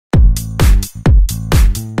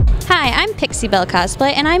I'm Pixie Belle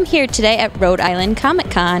Cosplay, and I'm here today at Rhode Island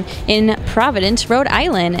Comic Con in Providence, Rhode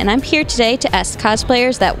Island. And I'm here today to ask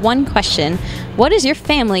cosplayers that one question: what does your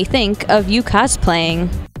family think of you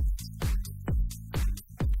cosplaying?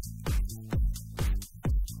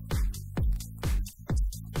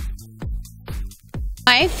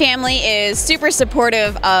 My family is super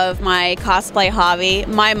supportive of my cosplay hobby.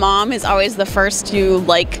 My mom is always the first to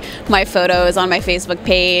like my photos on my Facebook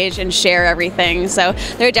page and share everything, so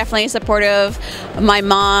they're definitely supportive. My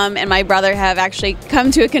mom and my brother have actually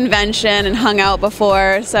come to a convention and hung out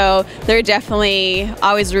before, so they're definitely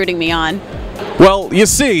always rooting me on. Well, you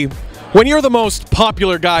see, when you're the most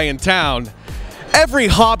popular guy in town, every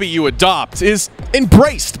hobby you adopt is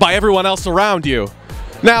embraced by everyone else around you.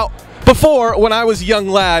 Now, before, when I was a young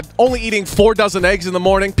lad, only eating 4 dozen eggs in the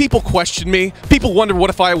morning, people questioned me. People wondered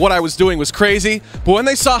what I was doing was crazy. But when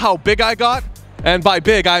they saw how big I got, and by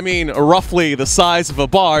big I mean roughly the size of a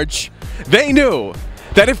barge, they knew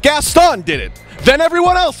that if Gaston did it, then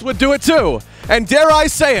everyone else would do it too. And dare I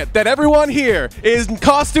say it, that everyone here in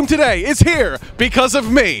costume today is here because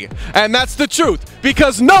of me. And that's the truth,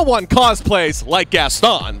 because no one cosplays like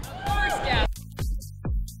Gaston.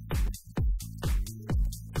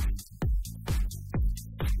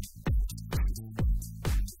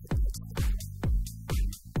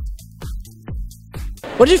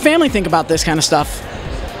 What did your family think about this kind of stuff?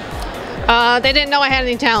 They didn't know I had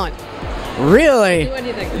any talent. Really? Do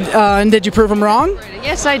anything. And did you prove them wrong?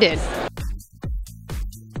 Yes, I did.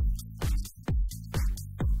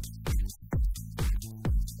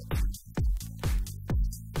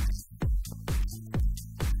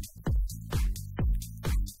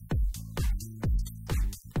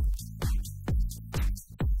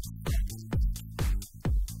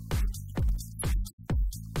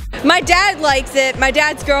 My dad likes it. My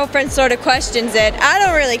dad's girlfriend sort of questions it. I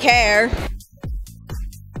don't really care.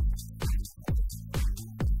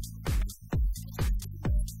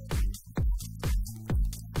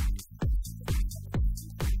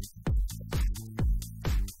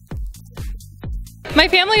 My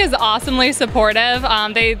family is awesomely supportive.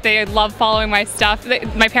 They love following my stuff.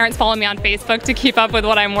 My parents follow me on Facebook to keep up with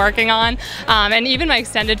what I'm working on. And even my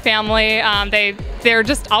extended family, they're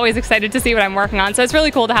just always excited to see what I'm working on. So it's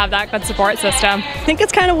really cool to have that good support system. I think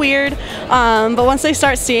it's kind of weird, but once they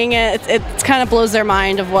start seeing it, it kind of blows their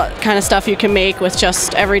mind of what kind of stuff you can make with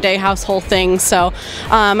just everyday household things. So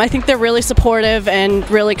I think they're really supportive and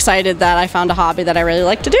really excited that I found a hobby that I really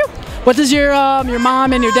like to do. What does your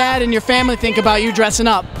mom and your dad and your family think about you dressing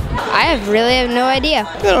up? I really have no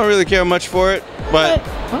idea. They don't really care much for it, but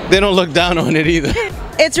they don't look down on it either.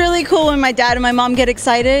 It's really cool when my dad and my mom get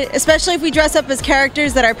excited, especially if we dress up as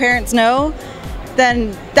characters that our parents know.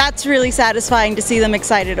 Then that's really satisfying to see them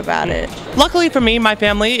excited about it. Luckily for me, my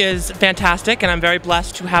family is fantastic, and I'm very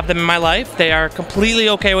blessed to have them in my life. They are completely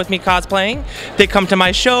okay with me cosplaying. They come to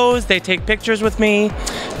my shows, they take pictures with me.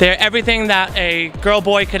 They're everything that a girl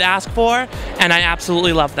boy could ask for, and I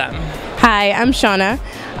absolutely love them. Hi, I'm Shauna.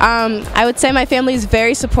 I would say my family is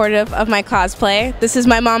very supportive of my cosplay. This is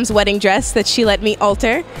my mom's wedding dress that she let me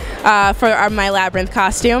alter for my Labyrinth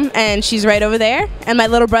costume, and she's right over there. And my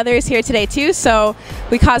little brother is here today too, so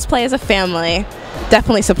we cosplay as a family.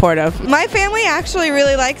 Definitely supportive. My family actually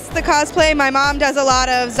really likes the cosplay. My mom does a lot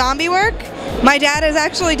of zombie work. My dad is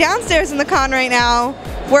actually downstairs in the con right now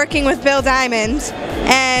working with Bill Diamond,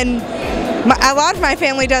 and a lot of my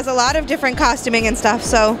family does a lot of different costuming and stuff,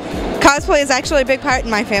 so cosplay is actually a big part in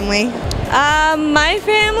my family. My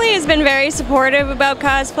family has been very supportive about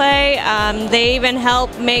cosplay. They even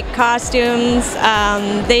help make costumes.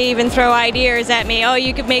 They even throw ideas at me. Oh,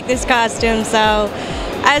 you could make this costume. So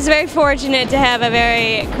I was very fortunate to have a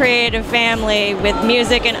very creative family with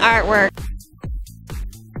music and artwork.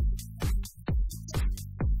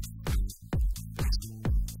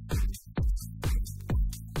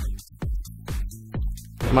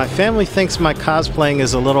 My family thinks my cosplaying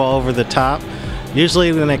is a little over the top.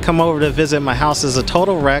 Usually when they come over to visit, my house is a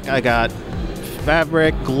total wreck. I got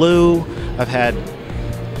fabric, glue, I've had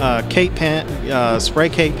spray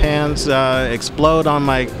cake pans explode on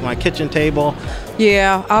my kitchen table.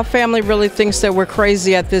 Yeah, our family really thinks that we're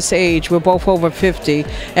crazy at this age. We're both over 50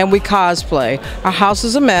 and we cosplay. Our house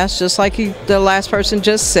is a mess, just like the last person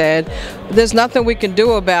just said. There's nothing we can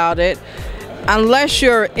do about it. Unless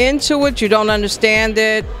you're into it, you don't understand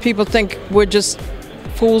it, people think we're just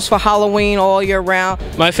schools for Halloween all year round.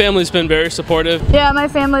 My family's been very supportive. Yeah, my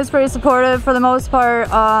family's pretty supportive for the most part.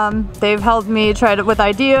 They've helped me with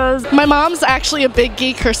ideas. My mom's actually a big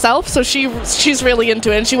geek herself, so she's really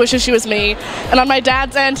into it and she wishes she was me. And on my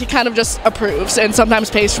dad's end, he kind of just approves and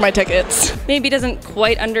sometimes pays for my tickets. Maybe doesn't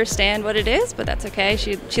quite understand what it is, but that's okay.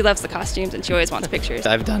 She loves the costumes and she always wants pictures.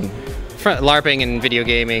 I've done LARPing and video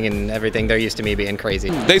gaming and everything. They're used to me being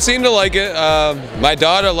crazy. They seem to like it. My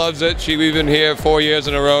daughter loves it. We've been here 4 years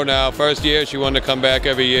in a row now. First year, she wanted to come back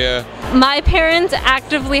every year. My parents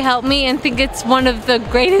actively help me and think it's one of the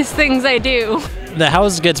greatest things I do. The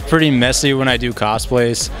house gets pretty messy when I do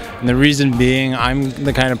cosplays, and the reason being I'm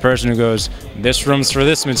the kind of person who goes, this room's for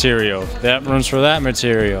this material, that room's for that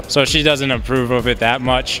material. So she doesn't approve of it that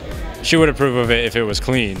much. She would approve of it if it was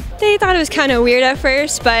clean. They thought it was kind of weird at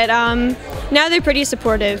first, but now they're pretty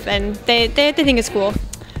supportive and they think it's cool.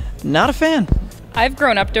 Not a fan. I've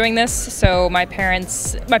grown up doing this, so my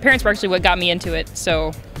parents were actually what got me into it,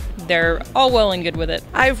 so they're all well and good with it.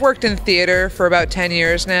 I've worked in theater for about 10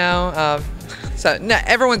 years now. So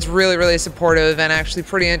everyone's really supportive and actually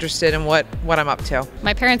pretty interested in what I'm up to.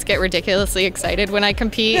 My parents get ridiculously excited when I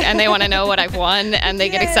compete and they want to know what I've won, and they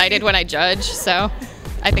get excited when I judge, so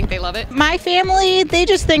I think they love it. My family, they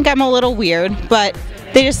just think I'm a little weird, but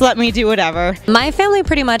they just let me do whatever. My family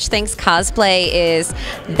pretty much thinks cosplay is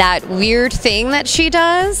that weird thing that she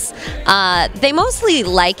does. They mostly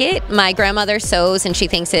like it. My grandmother sews and she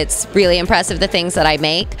thinks it's really impressive, the things that I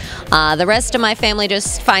make. The rest of my family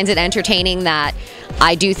just finds it entertaining that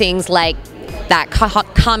I do things like that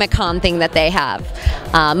Comic-Con thing that they have.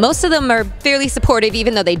 Most of them are fairly supportive,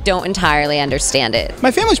 even though they don't entirely understand it.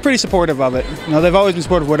 My family's pretty supportive of it. You know, they've always been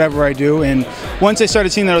supportive of whatever I do, and once they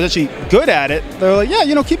started seeing that I was actually good at it, they were like, yeah,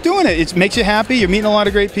 you know, keep doing it. It makes you happy, you're meeting a lot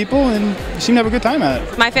of great people, and you seem to have a good time at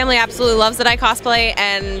it. My family absolutely loves that I cosplay,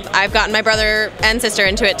 and I've gotten my brother and sister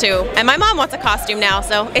into it too. And my mom wants a costume now,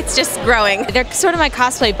 so it's just growing. They're sort of my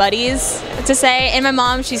cosplay buddies, to say, and my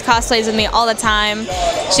mom, she's cosplays with me all the time.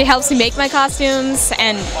 She helps me make my costumes,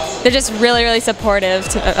 and they're just really supportive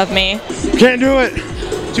of me. Can't do it.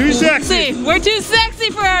 Too sexy. We're too sexy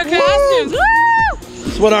for our costumes. Woo!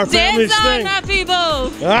 That's what our families Dance on, think. my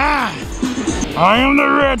people. I am the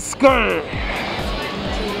Red Skull.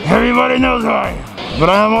 Everybody knows who I am. But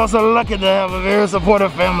I am also lucky to have a very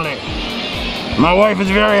supportive family. My wife is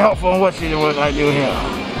very helpful in what I do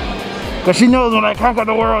here. Because she knows when I conquer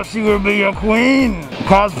the world, she will be a queen.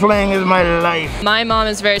 Cosplaying is my life. My mom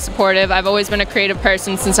is very supportive. I've always been a creative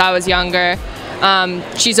person since I was younger.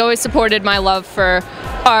 She's always supported my love for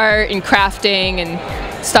art and crafting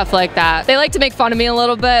and stuff like that. They like to make fun of me a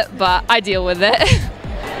little bit, but I deal with it.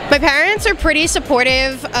 My parents are pretty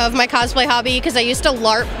supportive of my cosplay hobby because I used to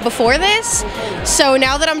LARP before this. So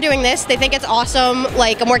now that I'm doing this, they think it's awesome.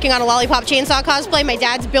 Like, I'm working on a lollipop chainsaw cosplay. My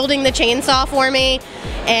dad's building the chainsaw for me.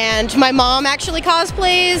 And my mom actually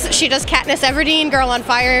cosplays. She does Katniss Everdeen, Girl on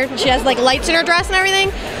Fire. She has like lights in her dress and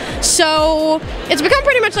everything. So it's become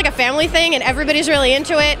pretty much like a family thing, and everybody's really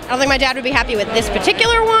into it. I don't think my dad would be happy with this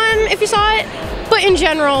particular one if he saw it. But in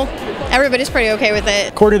general, everybody's pretty okay with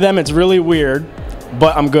it. According to them, it's really weird,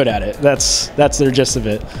 but I'm good at it. That's their gist of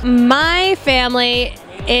it. My family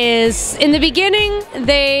is, in the beginning,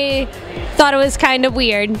 they thought it was kind of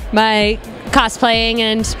weird, my cosplaying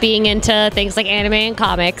and being into things like anime and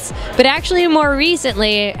comics. But actually more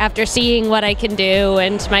recently, after seeing what I can do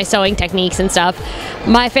and my sewing techniques and stuff,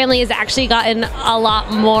 my family has actually gotten a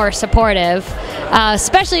lot more supportive,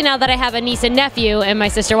 especially now that I have a niece and nephew and my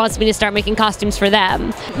sister wants me to start making costumes for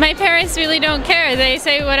them. My parents really don't care. They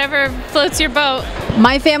say whatever floats your boat.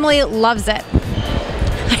 My family loves it.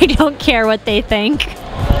 I don't care what they think.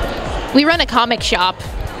 We run a comic shop.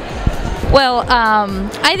 Well,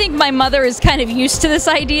 I think my mother is kind of used to this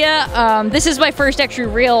idea. This is my first actually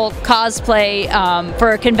real cosplay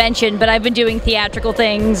for a convention, but I've been doing theatrical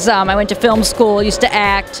things. I went to film school, used to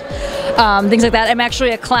act, things like that. I'm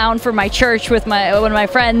actually a clown for my church with one of my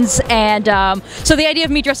friends, and so the idea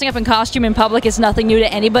of me dressing up in costume in public is nothing new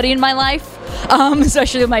to anybody in my life,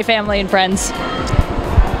 especially with my family and friends.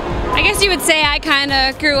 I guess you would say I kind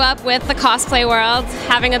of grew up with the cosplay world,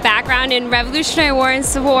 having a background in Revolutionary War and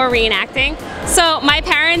Civil War reenacting. So my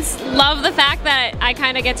parents love the fact that I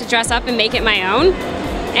kind of get to dress up and make it my own.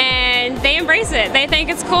 And they embrace it. They think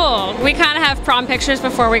it's cool. We kind of have prom pictures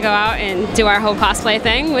before we go out and do our whole cosplay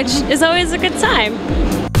thing, which is always a good time.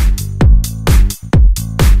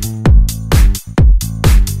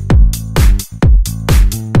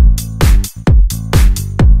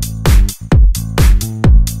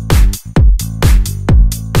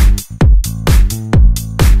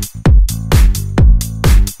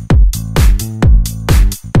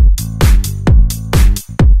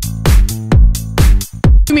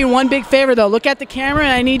 one big favor though. Look at the camera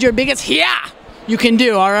and I need your biggest yeah you can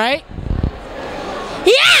do, all right?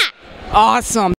 Yeah! Awesome.